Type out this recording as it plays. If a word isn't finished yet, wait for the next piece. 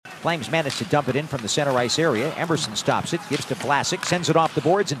Flames manage to dump it in from the center ice area. Emerson stops it, gives to Vlasic, sends it off the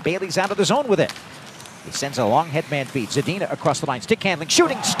boards, and Bailey's out of the zone with it. He sends a long headman feed. Zadina across the line, stick handling,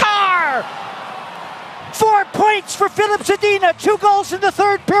 shooting, star! 4 points for Filip Zadina. 2 goals in the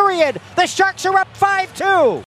third period. The Sharks are up 5-2.